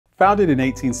Founded in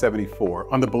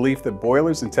 1874 on the belief that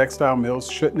boilers in textile mills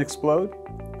shouldn't explode,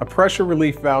 a pressure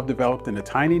relief valve developed in a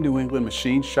tiny New England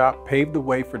machine shop paved the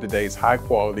way for today's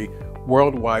high-quality,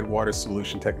 worldwide water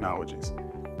solution technologies.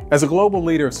 As a global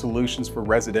leader of solutions for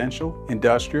residential,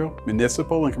 industrial,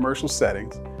 municipal, and commercial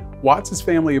settings, Watts'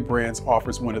 family of brands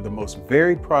offers one of the most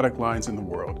varied product lines in the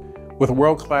world, with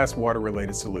world-class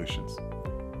water-related solutions.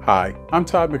 Hi, I'm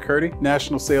Todd McCurdy,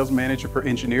 National Sales Manager for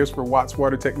Engineers for Watts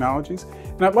Water Technologies,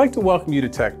 and I'd like to welcome you to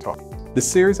Tech Talk, the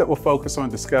series that will focus on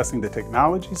discussing the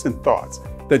technologies and thoughts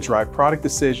that drive product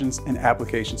decisions and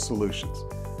application solutions.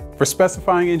 For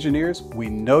specifying engineers, we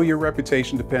know your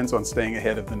reputation depends on staying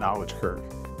ahead of the knowledge curve.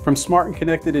 From smart and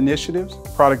connected initiatives,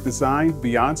 product design,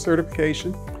 beyond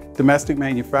certification, domestic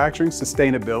manufacturing,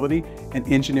 sustainability, and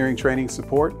engineering training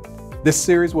support, this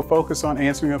series will focus on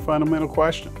answering a fundamental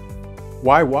question: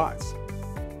 why Watts?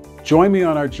 Join me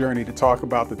on our journey to talk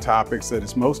about the topics that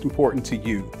is most important to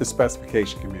you, the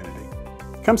specification community.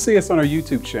 Come see us on our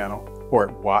YouTube channel or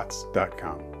at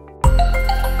watts.com.